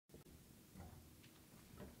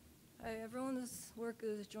Hi everyone, this work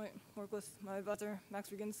is joint work with my advisor, Max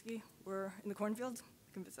Roginski. We're in the cornfields,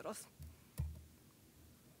 you can visit us.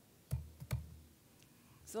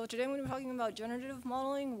 So today I'm going to be talking about generative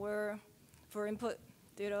modeling, where for input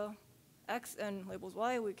data x and labels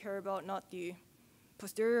y, we care about not the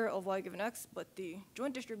posterior of y given x, but the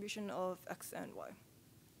joint distribution of x and y.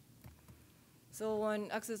 So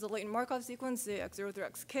when x is a latent Markov sequence, say x0 through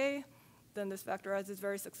xk, then this factorizes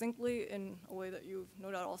very succinctly in a way that you've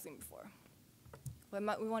no doubt all seen before. When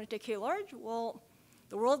we want to take k large, well,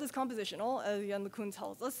 the world is compositional, as Jan LeCun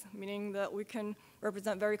tells us, meaning that we can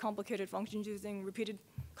represent very complicated functions using repeated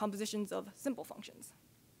compositions of simple functions.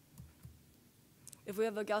 If we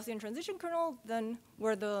have a Gaussian transition kernel, then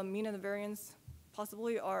where the mean and the variance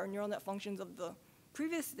possibly are neural net functions of the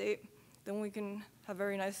previous state, then we can have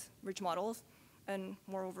very nice rich models and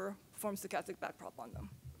moreover perform stochastic backprop on them.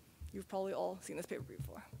 You've probably all seen this paper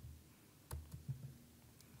before.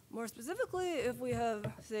 More specifically, if we have,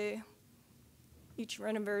 say, each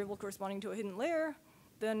random variable corresponding to a hidden layer,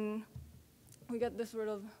 then we get this sort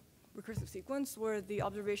of recursive sequence where the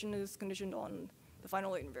observation is conditioned on the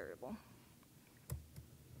final latent variable.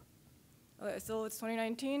 Okay, so it's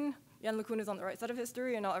 2019. Jan LeCun is on the right side of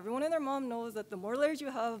history, and now everyone and their mom knows that the more layers you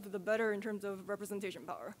have, the better in terms of representation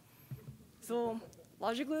power. So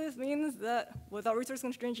logically, this means that without resource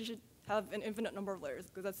constraints, you should have an infinite number of layers,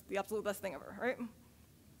 because that's the absolute best thing ever, right?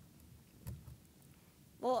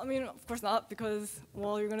 Well, I mean, of course not, because,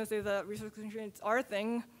 well, you're going to say that resource constraints are a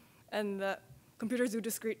thing, and that computers do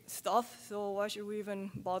discrete stuff, so why should we even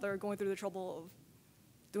bother going through the trouble of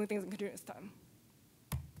doing things in continuous time?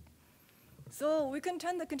 So we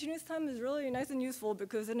contend that continuous time is really nice and useful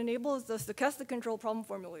because it enables the stochastic control problem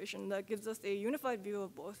formulation that gives us a unified view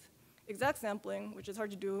of both exact sampling, which is hard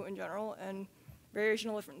to do in general, and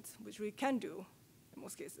variational inference, which we can do in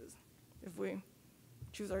most cases if we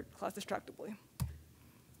choose our class distractably.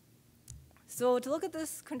 So to look at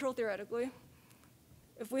this control theoretically,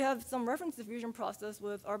 if we have some reference diffusion process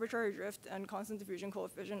with arbitrary drift and constant diffusion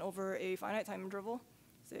coefficient over a finite time interval,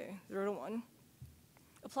 say 0 to 1,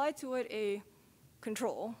 apply to it a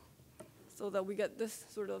control so that we get this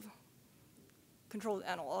sort of controlled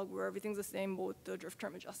analog where everything's the same but with the drift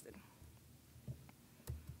term adjusted.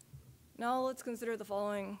 Now let's consider the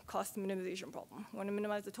following cost minimization problem. We want to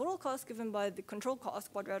minimize the total cost given by the control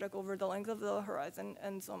cost quadratic over the length of the horizon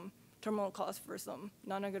and some terminal cost for some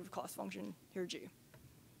non-negative cost function here g.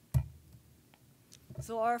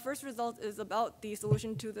 So our first result is about the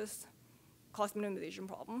solution to this cost minimization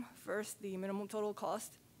problem. First, the minimum total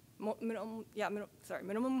cost,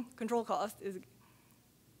 minimum control cost is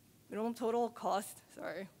minimum total cost.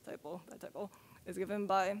 Sorry, bad typo, is given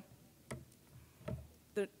by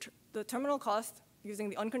the terminal cost using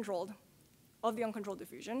the uncontrolled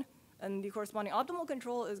diffusion, and the corresponding optimal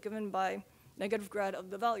control is given by negative grad of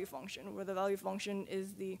the value function, where the value function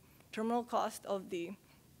is the terminal cost of the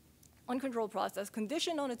uncontrolled process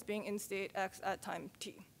conditioned on its being in state x at time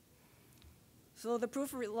t. So the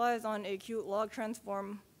proof relies on a cute log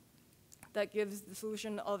transform that gives the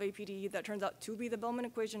solution of a PDE that turns out to be the Bellman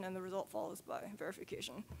equation, and the result follows by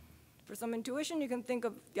verification. For some intuition, you can think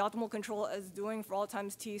of the optimal control as doing for all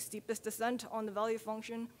times t steepest descent on the value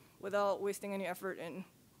function without wasting any effort in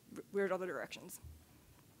weird other directions.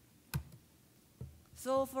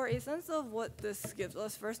 So for a sense of what this gives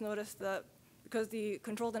us, first notice that because the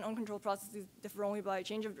controlled and uncontrolled processes differ only by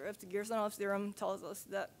change of drift, Gersonow's theorem tells us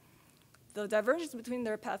that the divergence between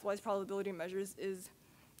their pathwise probability measures is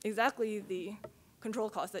exactly the control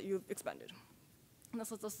cost that you've expended. And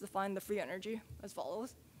this lets us define the free energy as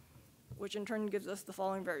follows, which in turn gives us the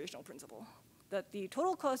following variational principle, that the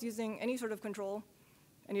total cost using any sort of control,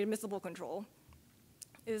 any admissible control,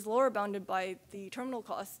 is lower bounded by the terminal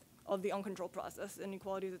cost of the uncontrolled process, and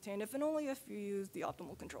equality is attained if and only if you use the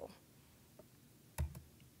optimal control.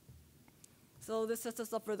 So this sets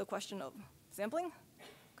us up for the question of sampling.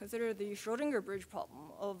 Consider the Schrodinger bridge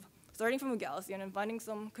problem of starting from a Gaussian and finding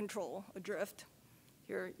some control, a drift,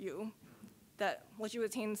 here u, that lets you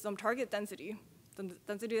attain some target density, the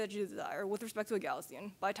density that you desire with respect to a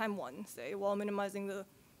Gaussian by time 1, say, while minimizing the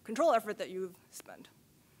control effort that you've spent.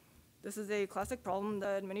 This is a classic problem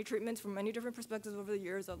that had many treatments from many different perspectives over the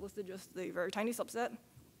years. I've listed just a very tiny subset.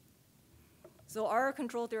 So our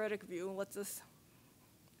control theoretic view lets us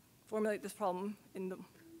formulate this problem in the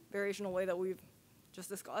variational way that we've just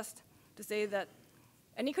discussed to say that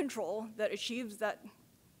any control that achieves that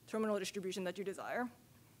terminal distribution that you desire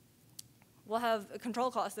will have a control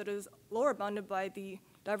cost that is lower bounded by the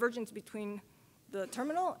divergence between the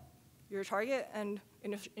terminal, your target, and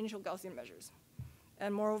initial Gaussian measures.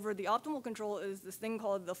 And moreover, the optimal control is this thing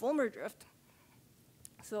called the Fulmer drift.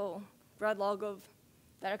 So grad log of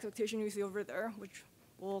that expectation you see over there, which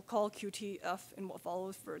we'll call QTF in what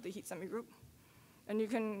follows for the heat semigroup. And you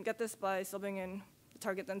can get this by subbing in the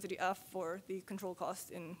target density F for the control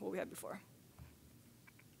cost in what we had before.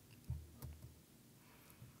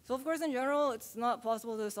 So of course, in general, it's not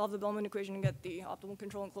possible to solve the Bellman equation and get the optimal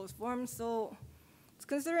control in closed form. So let's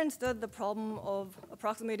consider instead the problem of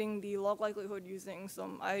approximating the log likelihood using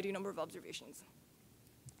some IID number of observations.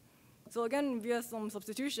 So again, via some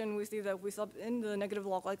substitution, we see that if we sub in the negative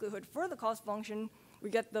log likelihood for the cost function, we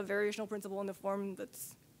get the variational principle in the form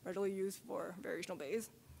that's readily used for variational Bayes.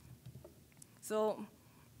 So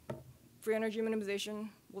free energy minimization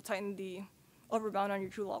will tighten the upper bound on your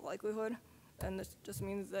true log likelihood. And this just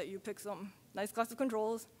means that you pick some nice class of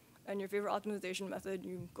controls, and your favorite optimization method,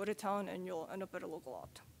 you go to town, and you'll end up at a local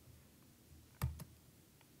opt.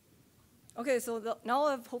 OK, so now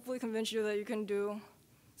I've hopefully convinced you that you can do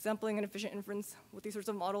sampling and efficient inference with these sorts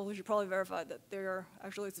of models. We should probably verify that they are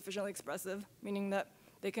actually sufficiently expressive, meaning that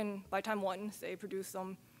they can, by time one, say, produce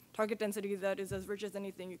some target density that is as rich as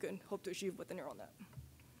anything you could hope to achieve with a neural net.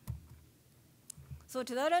 So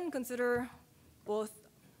to that end, consider both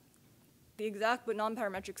the exact but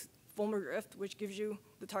non-parametric Fulmer drift, which gives you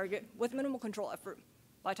the target with minimal control effort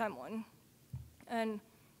by time one, and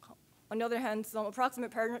on the other hand, some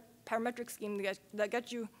approximate parametric scheme that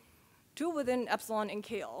gets you to within epsilon and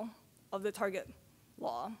KL of the target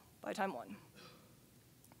law by time one.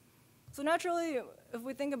 So naturally, if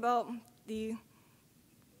we think about the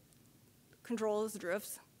controls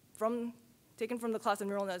drifts taken from the class of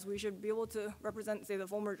neural nets, we should be able to represent, say, the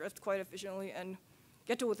Fulmer drift quite efficiently and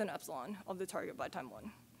get to within epsilon of the target by time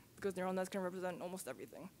one, because neural nets can represent almost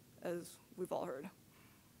everything, as we've all heard.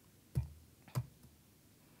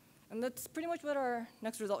 And that's pretty much what our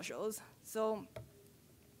next result shows. So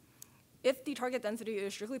if the target density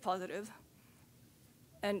is strictly positive,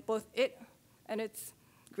 and both it and its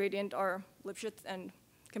gradient are Lipschitz and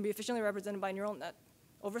can be efficiently represented by a neural net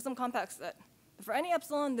over some compact set, for any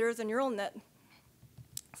epsilon, there is a neural net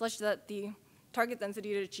such that the target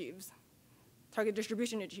density it achieves, target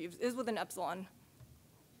distribution it achieves, is within epsilon.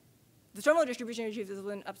 The terminal distribution it achieves is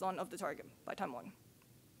within epsilon of the target by time one.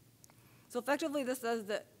 So effectively, this says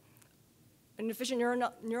that an efficient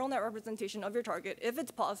neural net representation of your target, if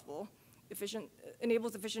it's possible,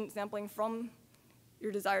 enables efficient sampling from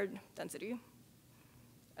your desired density.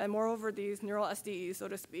 And moreover, these neural SDEs, so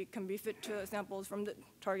to speak, can be fit to samples from the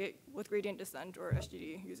target with gradient descent or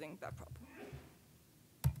SGD using backprop.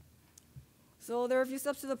 So there are a few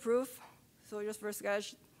steps to the proof. So just for a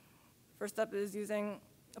sketch, first step is using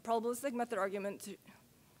a probabilistic method argument to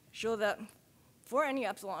show that for any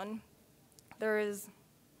epsilon, there is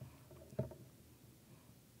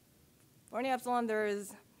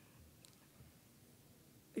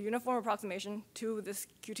a uniform approximation to this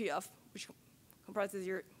QTF, which comprises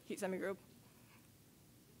your heat semigroup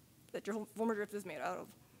that your Fulmer drift is made out of.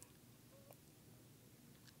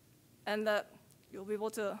 And that you'll be able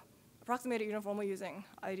to approximate it uniformly using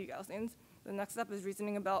IID Gaussians. The next step is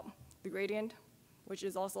reasoning about the gradient, which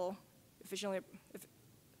is also efficiently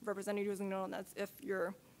represented using neural nets if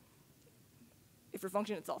your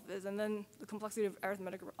function itself is. And then the complexity of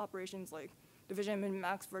arithmetic operations like division and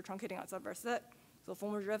min-max for truncating outside of our set. So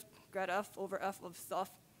Fulmer drift, grad F over F of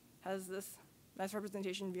stuff has this nice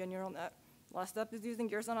representation via neural net. Last step is using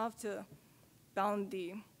Gersonov to bound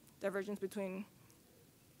the divergence between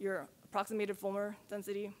your approximated Fulmer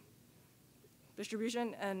density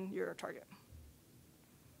distribution and your target.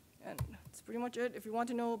 And that's pretty much it. If you want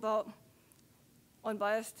to know about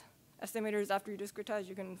unbiased estimators after you discretize,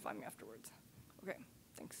 you can find me afterwards. Okay,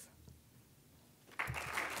 thanks.